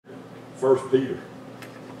1 Peter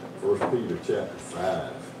chapter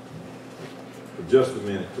 5. For just a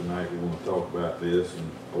minute tonight, we want to talk about this.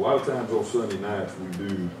 And a lot of times on Sunday nights, we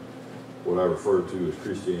do what I refer to as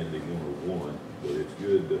Christianity 101. But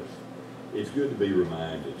it's good to be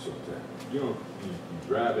reminded sometimes. You know, you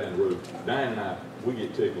drive down the road. Diane and I, we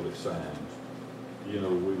get tickled at signs. You know,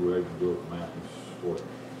 we were able to go up the mountains,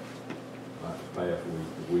 like the past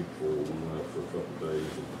week, the week before, we went up for a couple of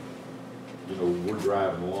days. And, you know, we're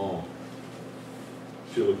driving along.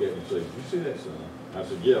 She'll look at me and say, "Did you see that sign?" I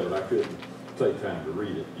said, "Yeah, but I couldn't take time to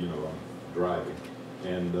read it. You know, I'm driving."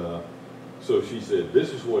 And so she said,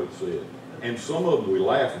 "This is what it said." And some of them we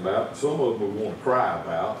laugh about, some of them we want to cry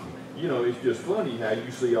about. You know, it's just funny how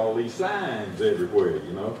you see all these signs everywhere,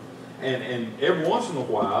 you know. And every once in a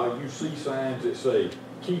while, you see signs that say,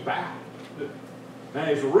 "Keep out." Now,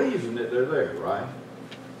 there's a reason that they're there, right?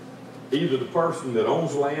 Either the person that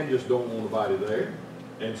owns land just don't want nobody there,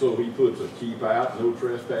 and so he puts a "keep out, no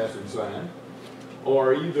trespassing" sign.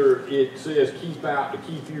 Or either it says "keep out" to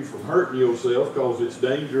keep you from hurting yourself because it's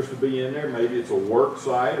dangerous to be in there. Maybe it's a work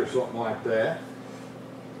site or something like that.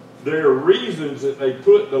 There are reasons that they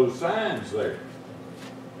put those signs there.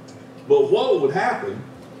 But what would happen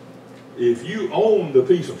if you owned the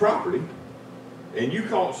piece of property and you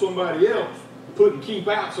caught somebody else putting "keep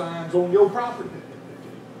out" signs on your property?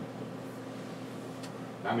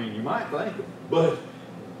 I mean, you might think them,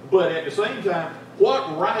 but at the same time,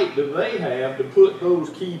 what right do they have to put those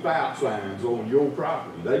 "keep out" signs on your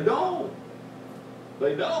property? They don't.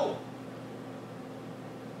 They don't.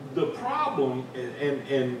 The problem,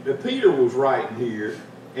 and Peter was writing here,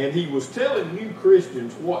 and he was telling you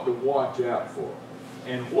Christians what to watch out for.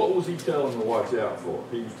 And what was he telling them to watch out for?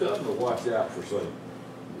 He was telling them to watch out for Satan.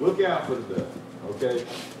 Look out for the devil, okay?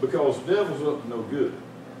 Because the devil's up to no good.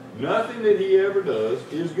 Nothing that he ever does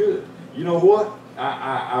is good. You know what?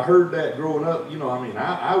 I heard that growing up. You know, I mean,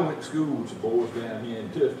 I went to school with some boys down here in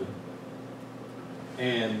Tifton.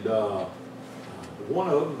 And one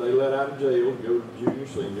of them, they let out of jail to go to junior,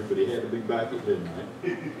 senior, but he had to be back at midnight.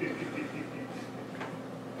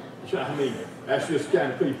 I mean, that's just the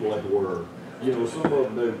kind of people they were. You know, some of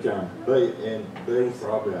them, they were kind of, they were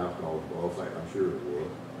probably alcoholics, I'm sure it was.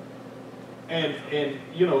 And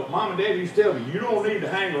you know, Mom and Dad used to tell me, you don't need to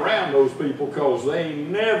hang around those people because they ain't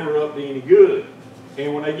never up to any good.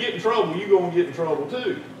 And when they get in trouble, you're going to get in trouble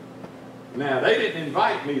too. Now, they didn't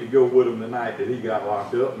invite me to go with them the night that he got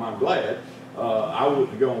locked up, and I'm glad. I wouldn't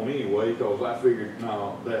have gone anyway because I figured,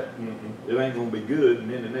 no, that it ain't going to be good. And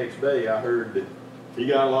then the next day I heard that he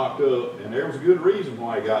got locked up, and there was a good reason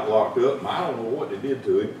why he got locked up, and I don't know what they did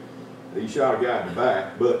to him. He shot a guy in the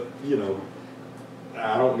back, but, you know,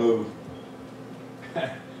 I don't know.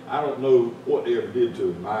 I don't know what they ever did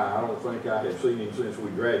to him. I don't think I have seen him since we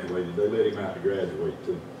graduated. They let him out to graduate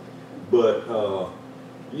too. But,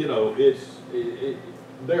 you know,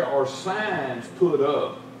 there are signs put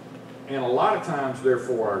up, and a lot of times,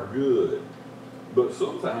 therefore, are good. But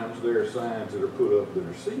sometimes there are signs that are put up that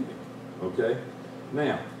are deceiving, okay?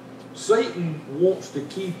 Now, Satan wants to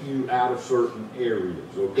keep you out of certain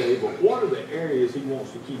areas, okay? But what are the areas he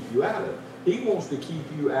wants to keep you out of? He wants to keep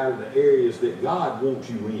you out of the areas that God wants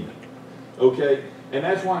you in, okay? And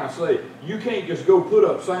that's why I say, you can't just go put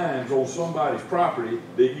up signs on somebody's property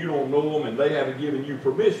that you don't know them and they haven't given you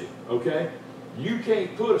permission, okay? You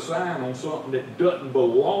can't put a sign on something that doesn't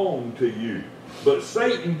belong to you. But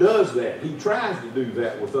Satan does that. He tries to do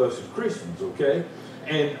that with us as Christians, okay?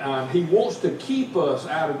 And he wants to keep us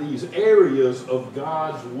out of these areas of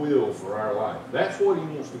God's will for our life. That's what he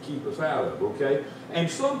wants to keep us out of, okay? And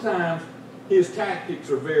sometimes his tactics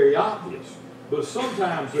are very obvious, but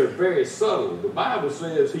sometimes they're very subtle. The Bible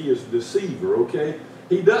says he is a deceiver, okay?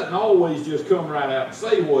 He doesn't always just come right out and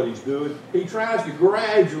say what he's doing. He tries to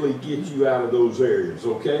gradually get you out of those areas,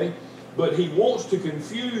 okay? But he wants to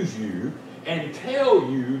confuse you and tell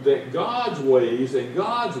you that God's ways and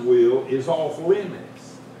God's will is off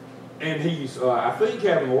limits. And he's, I think,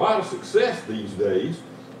 having a lot of success these days.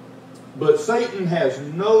 But Satan has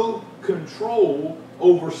no control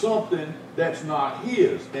over something that's not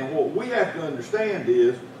his. And what we have to understand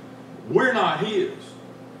is, we're not his.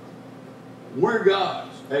 We're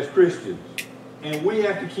God's as Christians. And we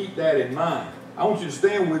have to keep that in mind. I want you to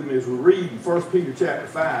stand with me as we read in 1 Peter chapter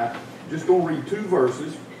 5. Just going to read two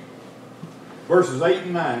verses. Verses 8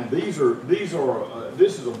 and 9. This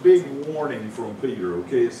is a big warning from Peter,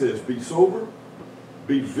 okay? It says, be sober,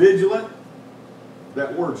 be vigilant.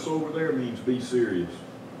 That word sober there means be serious.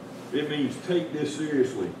 It means take this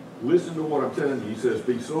seriously. Listen to what I'm telling you. He says,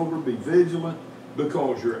 be sober, be vigilant,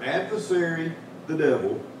 because your adversary, the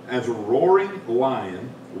devil, as a roaring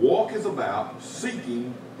lion, walketh about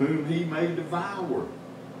seeking whom he may devour,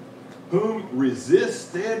 whom resist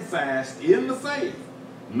steadfast in the faith,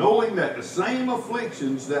 knowing that the same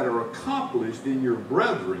afflictions that are accomplished in your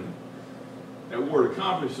brethren, that word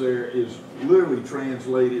accomplished there is literally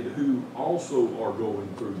translated who also are going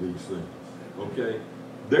through these things. Okay?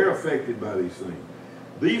 They're affected by these things.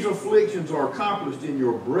 These afflictions are accomplished in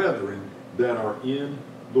your brethren that are in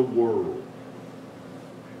the world.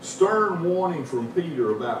 Stern warning from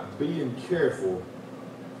Peter about being careful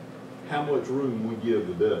how much room we give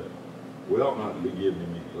the devil. We ought not to be giving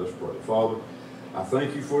him any. Let's pray. Father, I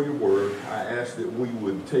thank you for your word. I ask that we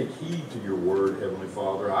would take heed to your word, Heavenly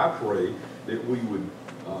Father. I pray that we would,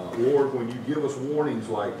 Lord, when you give us warnings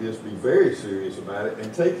like this, be very serious about it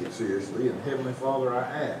and take it seriously. And Heavenly Father, I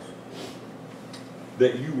ask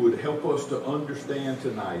that you would help us to understand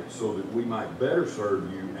tonight so that we might better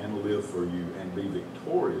serve you and live for you and be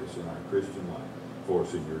victorious in our Christian life. For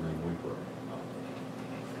us in your name we pray.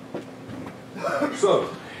 So,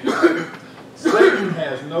 Satan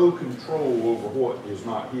has no control over what is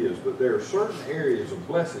not his, but there are certain areas of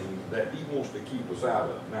blessing that he wants to keep us out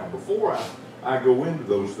of. Now, before I go into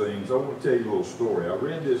those things, I want to tell you a little story. I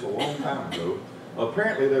read this a long time ago.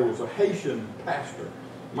 Apparently, there was a Haitian pastor.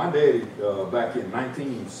 My daddy, back in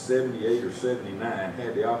 1978 or 79,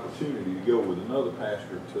 had the opportunity to go with another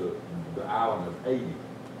pastor to the island of Haiti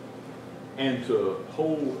and to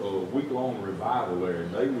hold a week-long revival there.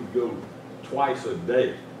 And they would go twice a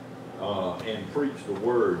day and preach the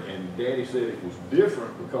word. And Daddy said it was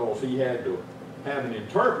different because he had to have an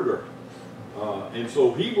interpreter. And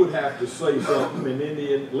so he would have to say something and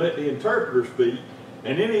then let the interpreter speak.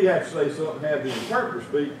 And then he'd have to say something and have the interpreter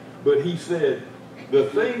speak. But he said, the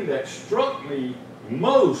thing that struck me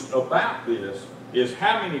most about this is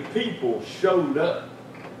how many people showed up.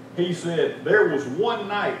 He said there was one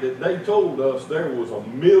night that they told us there was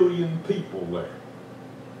 1 million people there.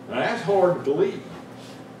 Now that's hard to believe.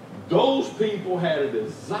 Those people had a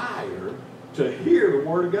desire to hear the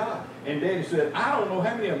Word of God. And Daddy said, I don't know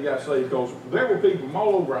how many of them got saved because there were people from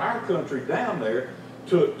all over our country down there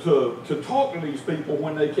to talk to these people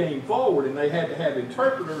when they came forward, and they had to have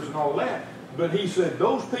interpreters and all that. But he said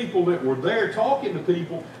those people that were there talking to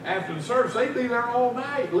people after the service, they'd be there all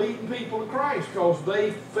night leading people to Christ because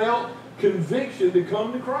they felt conviction to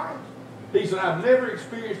come to Christ. He said, I've never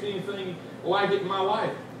experienced anything like it in my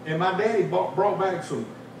life. And my daddy brought back some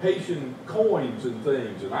Haitian coins and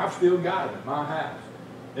things, and I've still got them at my house.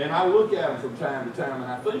 And I look at them from time to time,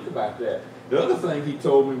 and I think about that. The other thing he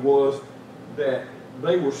told me was that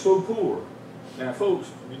they were so poor. Now,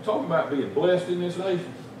 folks, you're talking about being blessed in this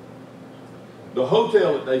nation. The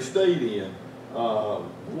hotel that they stayed in, it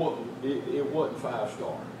wasn't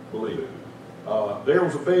 5-star, believe it. There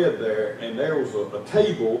was a bed there, and there was a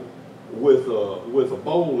table with a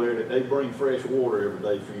bowl there that they bring fresh water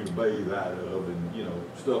every day for you to bathe out of, and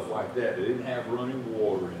stuff like that. They didn't have running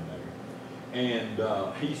water in there. And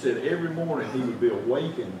he said every morning he would be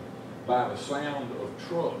awakened by the sound of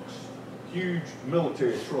trucks, huge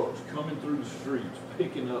military trucks coming through the streets,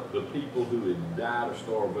 picking up the people who had died of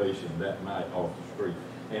starvation that night off the street.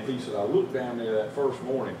 And he said, I looked down there that first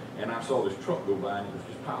morning and I saw this truck go by, and it was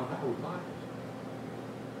just piled out with bodies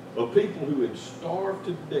of people who had starved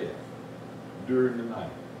to death during the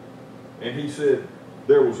night. And he said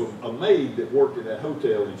there was a maid that worked at that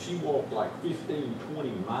hotel, and she walked like 15, 20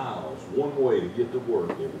 miles one way to get to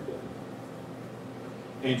work every day.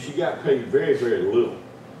 And she got paid very, very little.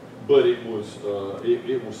 But it was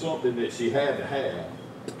something that she had to have.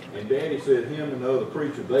 And Daddy said him and the other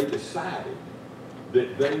preacher, they decided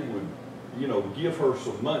that they would, give her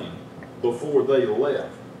some money before they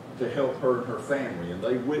left to help her and her family. And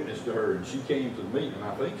they witnessed to her, and she came to the meeting, and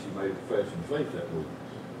I think she made a profession of faith that week.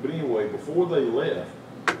 But anyway, before they left,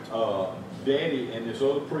 Daddy and this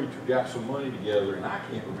other preacher got some money together, and I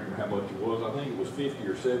can't remember how much it was. I think it was $50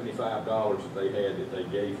 or $75 that they had that they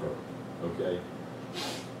gave her, okay?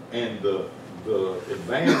 And the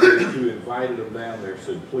evangelist who invited them down there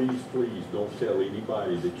said, please, please don't tell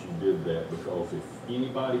anybody that you did that, because if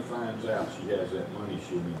anybody finds out she has that money,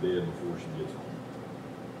 she'll be dead before she gets home.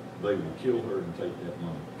 They will kill her and take that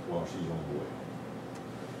money while she's on the way.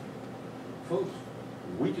 Folks,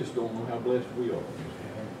 we just don't know how blessed we are.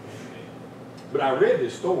 But I read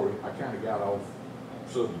this story. I kind of got off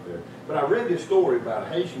subject there. But I read this story about a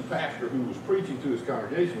Haitian pastor who was preaching to his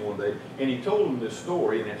congregation one day, and he told them this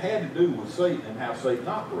story, and it had to do with Satan and how Satan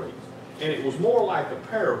operates. And it was more like a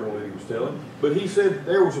parable that he was telling, but he said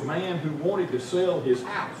there was a man who wanted to sell his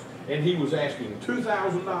house, and he was asking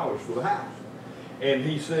 $2,000 for the house. And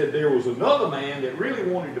he said there was another man that really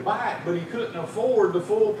wanted to buy it, but he couldn't afford the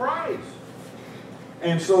full price.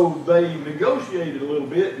 And so they negotiated a little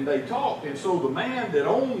bit and they talked. And so the man that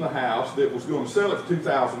owned the house that was going to sell it for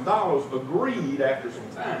 $2,000 agreed after some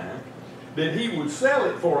time that he would sell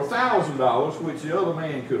it for $1,000, which the other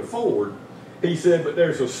man could afford. He said, but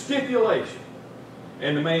there's a stipulation.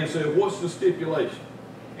 And the man said, what's the stipulation?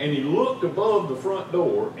 And he looked above the front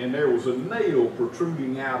door and there was a nail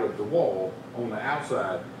protruding out of the wall on the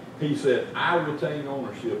outside. He said, I retain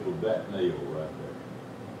ownership of that nail right there.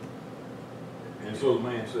 And so the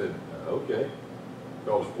man said, okay,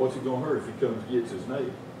 because what's it going to hurt if he comes and gets his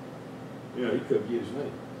nail? You know, he couldn't get his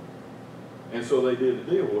nail. And so they did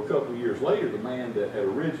the deal. Well, a couple of years later, the man that had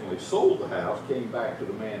originally sold the house came back to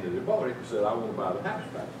the man that had bought it and said, I want to buy the house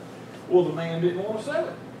back. Well, the man didn't want to sell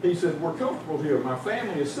it. He said, we're comfortable here. My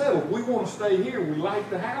family is settled. We want to stay here. We like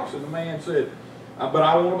the house. And the man said, but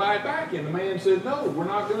I want to buy it back. And the man said, no, we're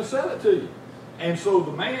not going to sell it to you. And so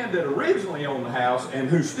the man that originally owned the house and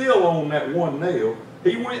who still owned that one nail,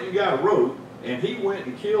 he went and got a rope and he went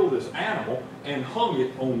and killed this animal and hung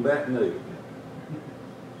it on that nail.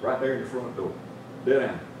 Right there in the front door. Dead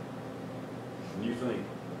animal. And you think,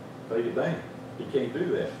 take it down. He can't do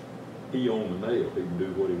that. He owned the nail. He can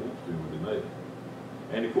do what he wants to with the nail.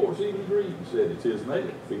 And of course he agreed and said it's his nail.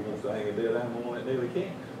 If he wants to hang a dead animal on that nail, he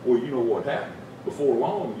can. Well, you know what happened. Before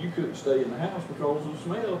long, you couldn't stay in the house because of the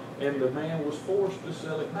smell, and the man was forced to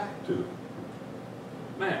sell it back to him.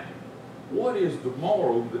 Now, what is the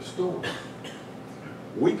moral of this story?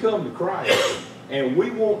 We come to Christ, and we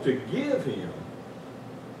want to give him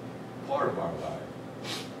part of our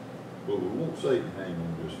life. But we want Satan hang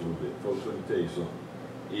on just a little bit. Folks, let me tell you something.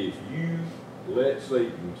 If you let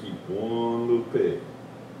Satan keep one little peg,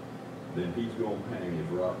 then he's going to hang his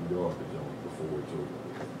rotten garbage on it before it's over.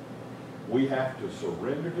 We have to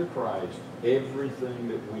surrender to Christ everything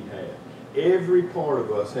that we have. Every part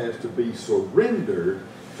of us has to be surrendered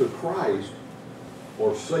to Christ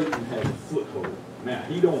or Satan has a foothold. Now,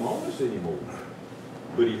 he don't own us anymore,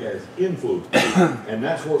 but he has influence. And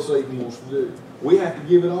that's what Satan wants to do. We have to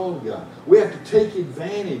give it all to God. We have to take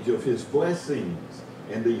advantage of his blessings.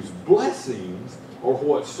 And these blessings are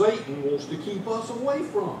what Satan wants to keep us away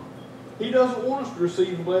from. He doesn't want us to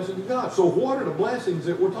receive the blessings of God. So what are the blessings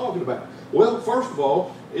that we're talking about? Well, first of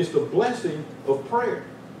all, it's the blessing of prayer.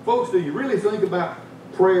 Folks, do you really think about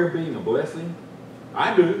prayer being a blessing?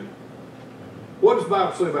 I do. What does the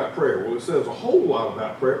Bible say about prayer? Well, it says a whole lot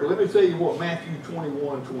about prayer, but let me tell you what Matthew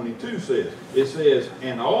 21:22 says. It says,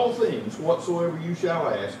 and all things whatsoever you shall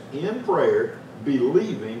ask in prayer,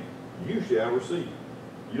 believing, you shall receive.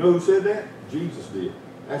 You know who said that? Jesus did.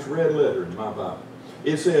 That's red letter in my Bible.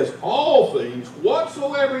 It says, all things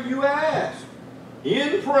whatsoever you ask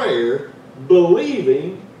in prayer,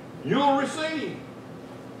 believing, you'll receive.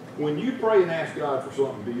 When you pray and ask God for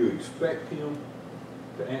something, do you expect him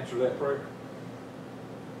to answer that prayer?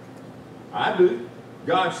 I do.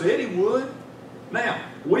 God said he would. Now,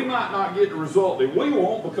 we might not get the result that we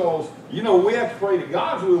want because, you know, we have to pray that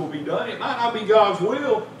God's will be done. It might not be God's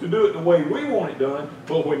will to do it the way we want it done,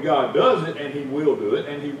 but when God does it, and he will do it,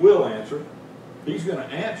 and he will answer, he's going to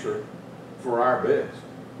answer for our best.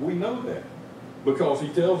 We know that because he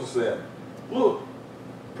tells us that. Look,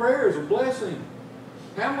 prayer is a blessing.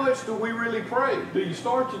 How much do we really pray? Do you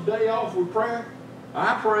start your day off with prayer?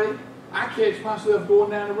 I pray. I catch myself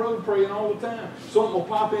going down the road praying all the time. Something will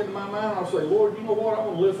pop into my mind and I'll say, Lord, you know what? I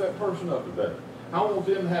want to lift that person up today. I want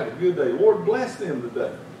them to have a good day. Lord, bless them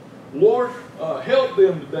today. Lord, help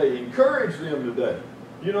them today. Encourage them today.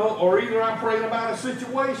 You know, or either I'm praying about a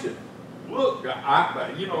situation. Look,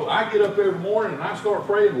 I get up every morning and I start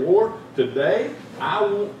praying, Lord, today I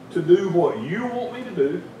want to do what you want me to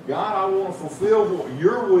do. God, I want to fulfill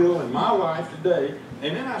your will in my life today.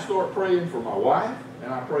 And then I start praying for my wife,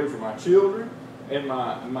 and I pray for my children and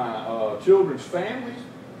my children's families.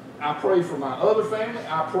 I pray for my other family.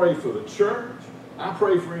 I pray for the church. I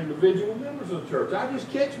pray for individual members of the church. I just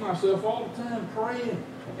catch myself all the time praying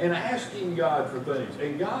and asking God for things.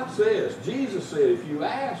 And God says, Jesus said, if you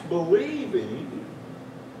ask believing,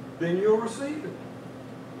 then you'll receive it.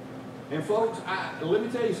 And folks, let me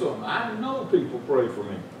tell you something. I know people pray for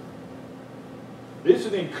me. It's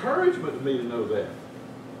an encouragement to me to know that.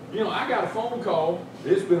 You know, I got a phone call,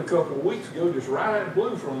 it's been a couple of weeks ago, just right out of the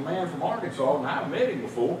blue from a man from Arkansas, and I've met him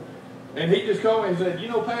before. And he just called me and said, you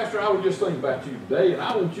know, Pastor, I was just thinking about you today, and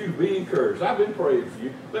I want you to be encouraged. I've been praying for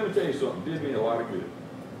you. Let me tell you something, it did me a lot of good.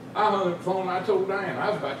 I hung up the phone and I told Diane, I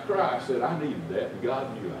was about to cry. I said, I needed that, and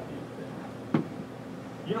God knew I needed that.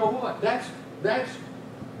 You know what? That's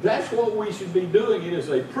what we should be doing. It is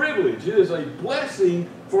a privilege. It is a blessing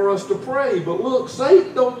for us to pray. But look,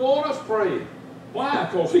 Satan don't want us praying. Why?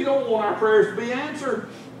 Because he don't want our prayers to be answered.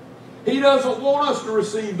 He doesn't want us to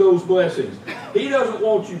receive those blessings. He doesn't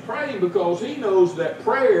want you praying because he knows that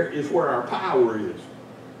prayer is where our power is.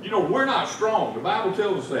 You know, we're not strong. The Bible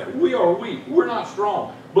tells us that. We are weak. We're not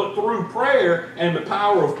strong. But through prayer and the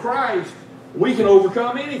power of Christ, we can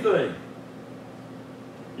overcome anything.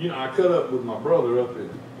 You know, I cut up with my brother up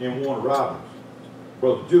in Warner Robins,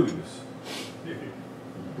 Brother Julius.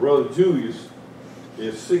 Brother Julius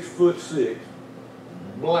is 6'6",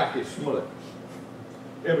 black as smut.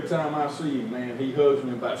 Every time I see him, man, he hugs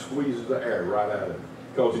me and about squeezes the air right out of him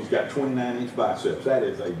because he's got 29-inch biceps. That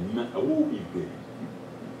is he's big.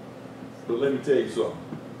 But let me tell you something.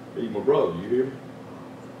 He's my brother, you hear me?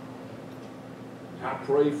 I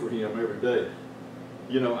pray for him every day.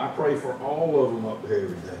 You know, I pray for all of them up there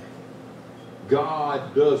every day.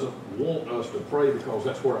 God doesn't want us to pray because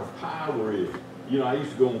that's where our power is. You know, I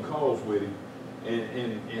used to go on calls with him,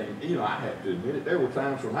 and you know, I have to admit it, there were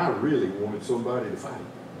times when I really wanted somebody to fight.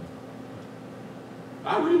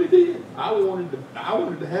 I really did. I wanted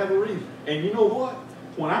to have a reason. And you know what?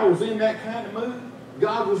 When I was in that kind of mood,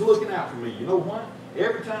 God was looking out for me. You know what?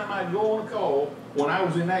 Every time I'd go on a call, when I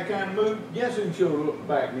was in that kind of mood, guess who showed up to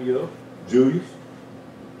back me up? Julius.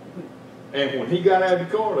 And when he got out of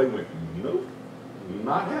the car, they went, nope,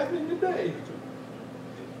 not happening today.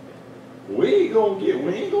 We ain't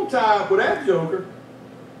gonna tie up with that joker.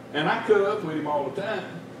 And I cut up with him all the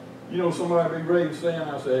time. You know, somebody be ready to stand,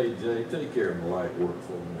 I say, hey Jay, take care of my light work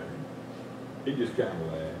for me. He just kind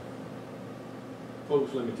of laughed.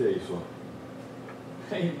 Folks, let me tell you something.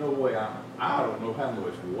 Ain't no way, I don't know how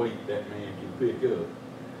much weight that man can pick up.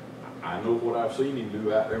 I know what I've seen him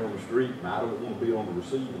do out there on the street, and I don't want to be on the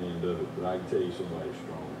receiving end of it, but I can tell you somebody's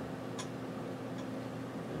stronger.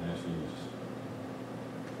 And that's Jesus.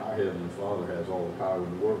 Our Heavenly Father has all the power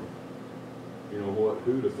in the world. You know what?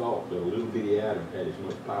 Who'd have thought that a little bitty atom had as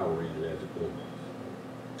much power in it as it does?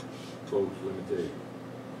 Folks, let me tell you,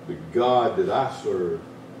 the God that I serve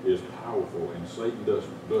is powerful, and Satan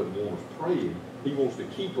doesn't want us praying. He wants to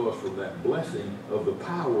keep us from that blessing of the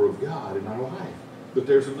power of God in our life. But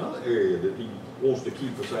there's another area that he wants to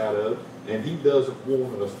keep us out of, and he doesn't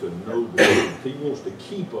want us to know the truth. He wants to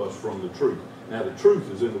keep us from the truth. Now, the truth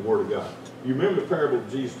is in the Word of God. You remember the parable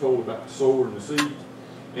Jesus told about the sower and the seeds?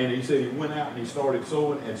 And he said he went out and he started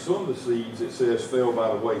sowing, and some of the seeds, it says, fell by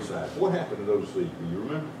the wayside. What happened to those seeds? Do you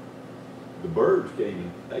remember? The birds came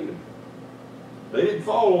and ate them. They didn't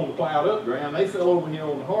fall on the plowed up ground. They fell over here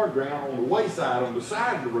on the hard ground, on the wayside, on the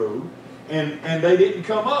side of the road, and they didn't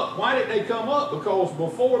come up. Why didn't they come up? Because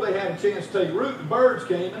before they had a chance to take root, the birds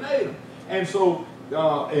came and ate them. And so,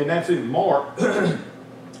 and that's in Mark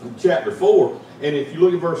chapter 4. And if you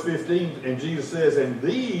look at verse 15, and Jesus says, and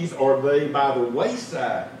these are they by the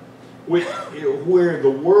wayside, where the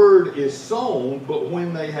word is sown, but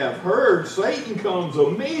when they have heard, Satan comes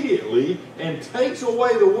immediately and takes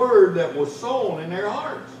away the word that was sown in their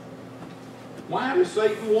hearts. Why does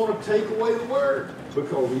Satan want to take away the word?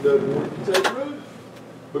 Because he doesn't want it to take root.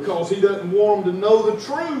 Because he doesn't want them to know the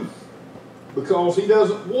truth. Because he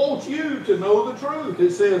doesn't want you to know the truth.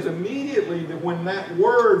 It says immediately that when that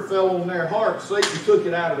word fell on their heart, Satan took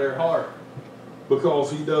it out of their heart.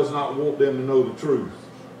 Because he does not want them to know the truth.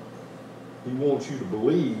 He wants you to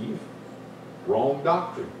believe wrong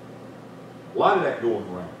doctrine. A lot of that going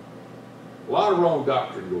around. A lot of wrong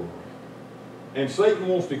doctrine going around. And Satan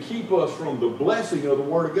wants to keep us from the blessing of the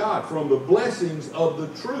Word of God, from the blessings of the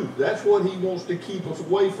truth. That's what he wants to keep us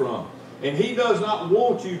away from. And he does not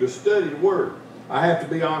want you to study the Word. I have to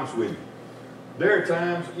be honest with you. There are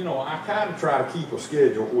times, you know, I kind of try to keep a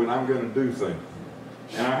schedule when I'm going to do things.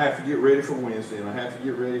 And I have to get ready for Wednesday, and I have to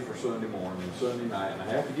get ready for Sunday morning and Sunday night, and I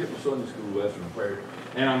have to get my Sunday school lesson prepared.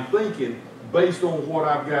 And I'm thinking, based on what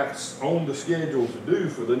I've got on the schedule to do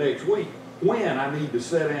for the next week, when I need to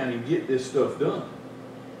sit down and get this stuff done.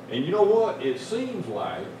 And you know what? It seems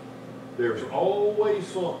like there's always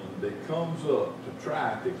something that comes up to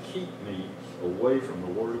try to keep me away from the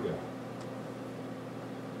Word of God.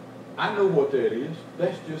 I know what that is.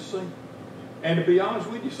 That's just Satan. And to be honest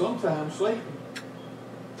with you, sometimes Satan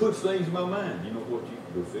puts things in my mind. You know what? You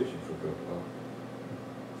can go fishing for a couple hours.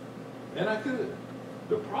 And I could.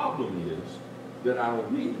 The problem is that I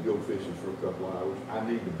don't need to go fishing for a couple hours. I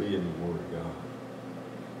need to be in the Word of God.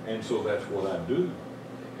 And so that's what I do.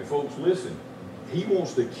 And folks, listen. He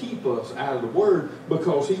wants to keep us out of the Word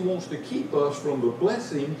because he wants to keep us from the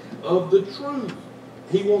blessing of the truth.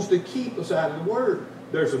 He wants to keep us out of the Word.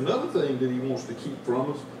 There's another thing that he wants to keep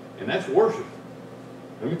from us, and that's worship.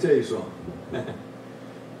 Let me tell you something.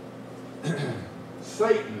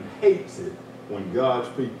 Satan hates it when God's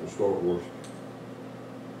people start worshiping.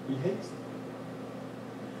 He hates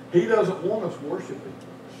it. He doesn't want us worshiping.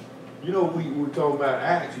 You know, we were talking about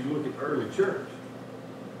Acts. You look at the early church.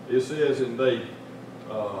 It says, and they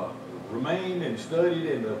remained and studied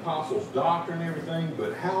in the apostles' doctrine and everything,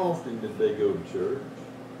 but how often did they go to church?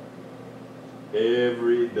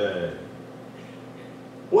 Every day.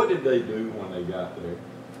 What did they do when they got there?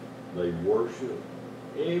 They worshiped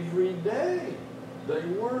every day. They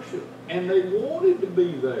worshiped. And they wanted to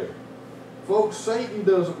be there. Folks, Satan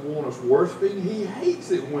doesn't want us worshiping. He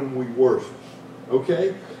hates it when we worship.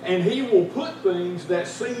 Okay? And he will put things that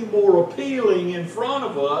seem more appealing in front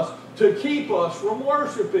of us to keep us from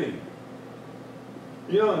worshiping.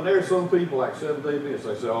 You know, and there's some people like Seventh-day Adventists,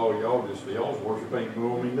 they say, oh, y'all's worship ain't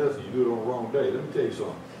going to mean nothing. You do it on the wrong day. Let me tell you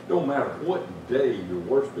something. It don't matter what day you're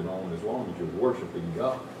worshiping on as long as you're worshiping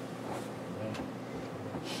God.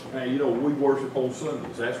 Now, you know, we worship on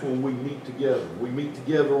Sundays. That's when we meet together. We meet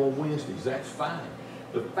together on Wednesdays. That's fine.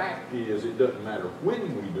 The fact is, it doesn't matter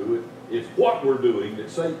when we do it. It's what we're doing that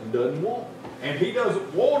Satan doesn't want. And he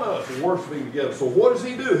doesn't want us worshiping together. So what does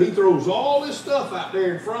he do? He throws all this stuff out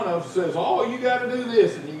there in front of us and says, oh, you got to do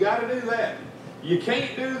this and you got to do that. You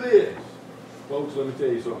can't do this. Folks, let me tell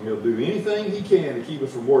you something. He'll do anything he can to keep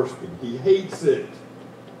us from worshiping. He hates it.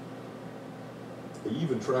 He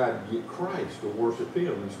even tried to get Christ to worship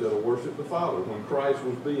him instead of worship the Father. When Christ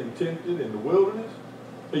was being tempted in the wilderness,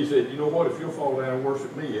 he said, you know what, if you'll fall down and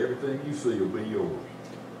worship me, everything you see will be yours.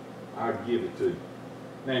 I'll give it to you.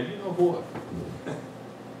 Now, you know what?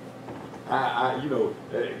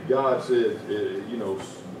 God says, the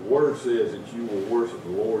Word says that you will worship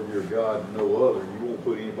the Lord your God and no other, and you won't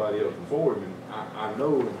put anybody else before him. And I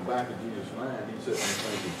know in the back of Jesus' mind, he's sitting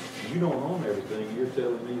there thinking, you don't own everything you're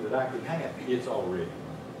telling me that I can have. It's already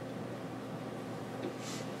mine.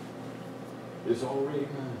 It's already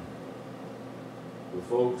mine. But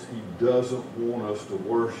folks, he doesn't want us to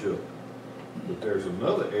worship. But there's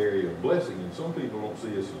another area of blessing, and some people don't see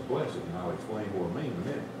this as a blessing, and I'll explain what I mean in a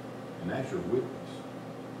minute. And that's your witness.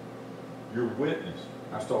 Your witness.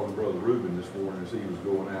 I was talking to Brother Reuben this morning as he was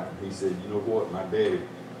going out, and he said, you know what, my daddy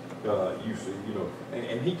used to,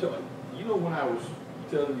 and he told, when I was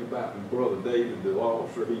telling you about my brother David, the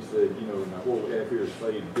officer, he said, now what we have here is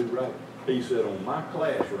faith to do right. He said, on my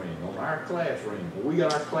class ring, on our class ring, when we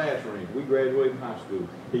got our class ring, we graduated from high school,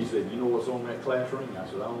 he said, you know what's on that class ring? I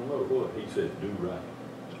said, I don't know. What? He said, do right.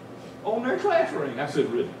 On their class ring. I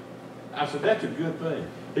said, really? I said, that's a good thing.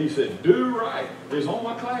 He said, do right. It's on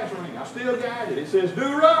my class ring. I still got it. It says,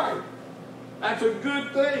 do right. That's a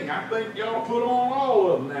good thing. I think y'all put on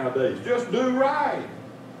all of them nowadays. Just do right.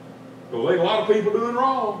 Because there's a lot of people doing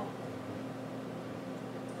wrong.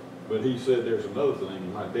 But he said there's another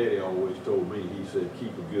thing. My daddy always told me, he said,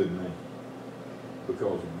 keep a good name.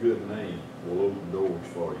 Because a good name will open doors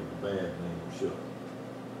for you. A bad name will shut.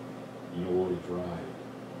 You know what? He's right.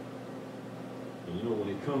 And when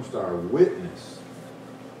it comes to our witness,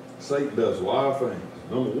 Satan does a lot of things.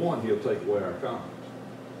 Number one, he'll take away our confidence.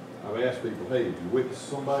 I've asked people, hey, did you witness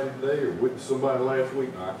somebody today or witness somebody last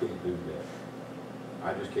week? No, I can't do that.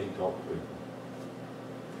 I just can't talk to people.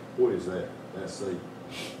 What is that? That's Satan.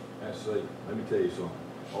 That's Satan. Let me tell you something.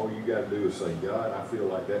 All you got to do is say, God, I feel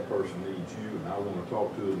like that person needs you, and I want to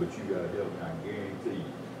talk to them, but you got to help me. I guarantee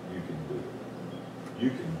you can do it. You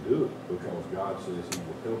can do it because God says he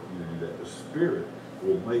will help you to do that. The Spirit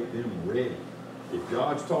will make them ready. If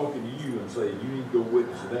God's talking to you and saying you need to go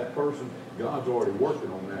witness to that person, God's already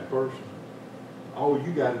working on that person. All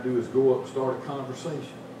you got to do is go up and start a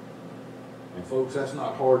conversation. And folks, that's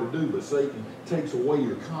not hard to do, but Satan takes away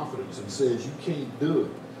your confidence and says you can't do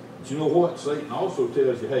it. But you know what? Satan also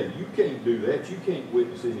tells you, hey, you can't do that. You can't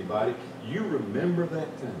witness anybody. You remember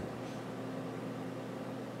that time.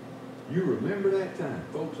 You remember that time.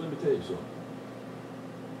 Folks, let me tell you something.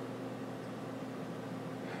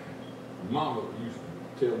 Mama used to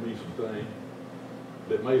tell me some things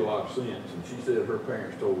that made a lot of sense, and she said her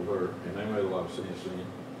parents told her, and they made a lot of sense then.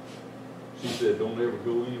 She said, don't ever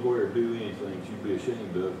go anywhere or do anything you'd be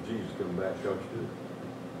ashamed of if Jesus come back and got you to it.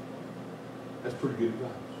 That's pretty good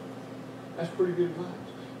advice. That's pretty good advice.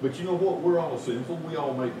 But you know what? We're all sinful. We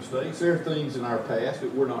all make mistakes. There are things in our past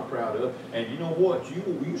that we're not proud of. And you know what?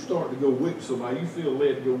 You start to go witness somebody, you feel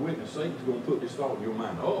led to go witness, Satan's going to put this thought in your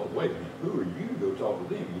mind. Oh, wait a minute. Who are you to go talk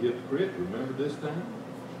to them? You hypocrite. Remember this time?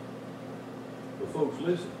 But folks,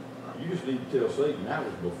 listen. You just need to tell Satan, that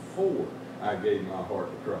was before I gave my heart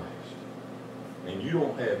to Christ. And you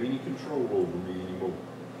don't have any control over me anymore.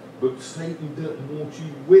 But Satan doesn't want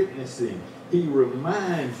you witnessing. He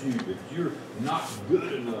reminds you that you're not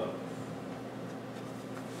good enough.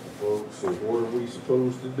 Folks, so what are we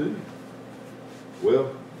supposed to do?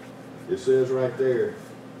 Well, it says right there,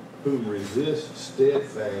 whom resist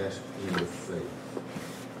steadfast in the faith.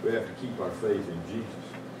 We have to keep our faith in Jesus.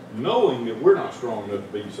 Knowing that we're not strong enough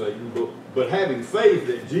to beat Satan, but having faith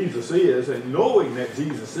that Jesus is, and knowing that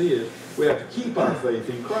Jesus is, we have to keep our faith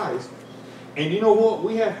in Christ. And you know what?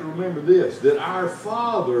 We have to remember this, that our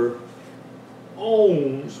Father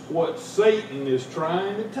owns what Satan is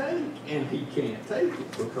trying to take, and he can't take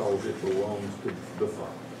it because it belongs to the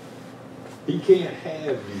Father. He can't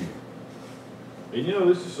have you. And you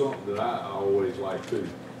know, this is something that I always like too.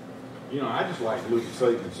 You know, I just like to look at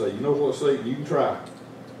Satan and say, you know what, Satan, you can try,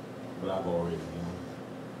 but I've already won.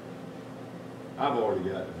 I've already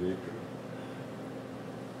got the victory.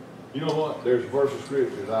 You know what? There's a verse of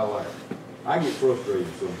scripture that I like. I get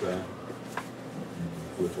frustrated sometimes.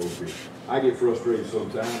 Flip over here. I get frustrated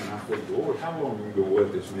sometimes, and I think, Lord, how long are you going to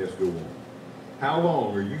let this mess go on? How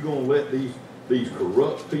long are you going to let these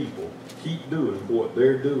corrupt people keep doing what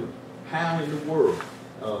they're doing? How in the world,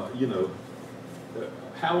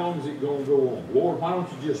 how long is it going to go on? Lord, why don't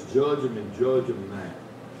you just judge them and judge them now?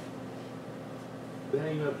 That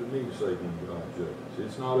ain't up to me to say when God judges.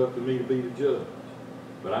 It's not up to me to be the judge.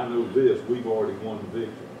 But I know this, we've already won the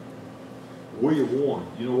victory. We have won.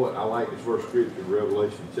 You know what? I like this verse of scripture in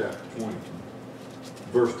Revelation chapter 20.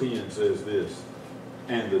 Verse 10 says this,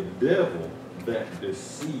 and the devil that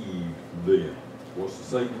deceived them. What's the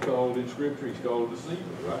Satan called in scripture? He's called a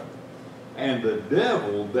deceiver, right? And the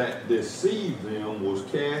devil that deceived them was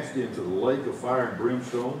cast into the lake of fire and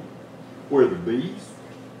brimstone, where the beast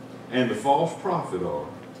and the false prophet are,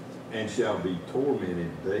 and shall be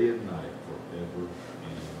tormented day and night forever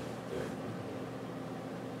and ever.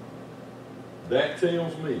 That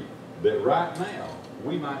tells me that right now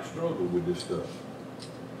we might struggle with this stuff.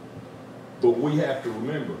 But we have to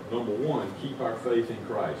remember, number one, keep our faith in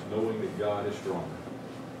Christ, knowing that God is stronger.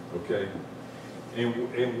 Okay?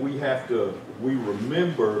 And we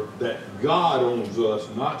remember that God owns us,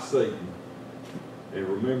 not Satan. And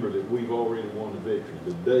remember that we've already won the victory.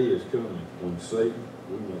 The day is coming when Satan,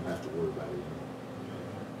 we won't have to worry about it anymore.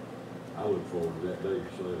 I look forward to that day,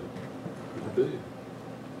 so I do.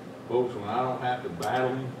 Folks, when I don't have to battle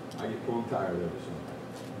him, I get plumb tired of it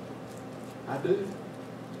sometimes. I do.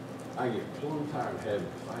 I get plumb tired of having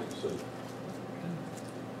to fight Satan.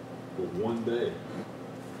 But one day,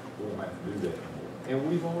 we won't have to do that anymore. And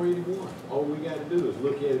we've already won. All we got to do is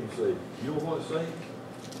look at him and say, you know what, Satan?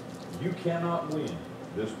 You cannot win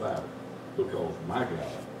this battle because my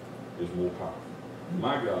God is more powerful.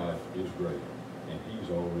 My God is greater, and he's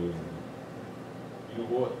already won. You know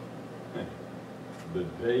what? The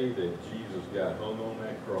day that Jesus got hung on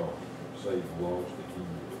that cross, Satan lost the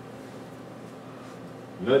kingdom.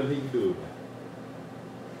 Nothing he can do about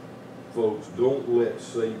it. Folks, don't let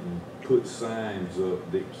Satan put signs up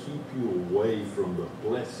that keep you away from the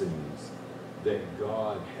blessings that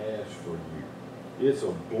God has for you. It's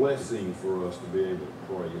a blessing for us to be able to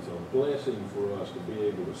pray. It's a blessing for us to be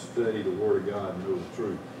able to study the Word of God and know the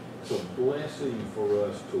truth. It's a blessing for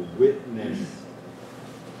us to witness,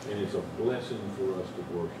 and it's a blessing for us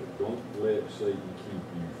to worship. Don't let Satan keep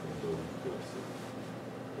you from those blessings,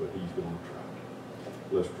 but he's going to try.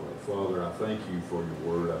 Let's pray. Father, I thank you for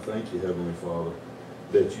your Word. I thank you, Heavenly Father,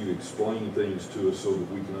 that you explain things to us so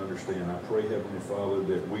that we can understand. I pray, Heavenly Father,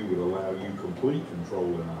 that we would allow you complete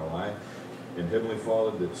control in our life. And Heavenly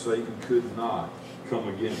Father, that Satan could not come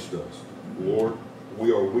against us. Lord,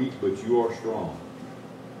 we are weak, but you are strong.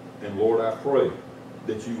 And Lord, I pray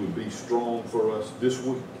that you would be strong for us this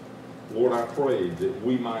week. Lord, I pray that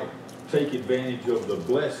we might take advantage of the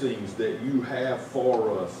blessings that you have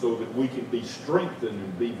for us so that we can be strengthened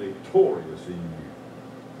and be victorious in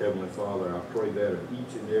you. Heavenly Father, I pray that of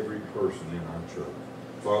each and every person in our church.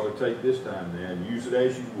 Father, take this time now and use it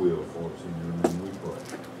as you will for us. In your name we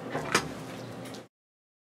pray.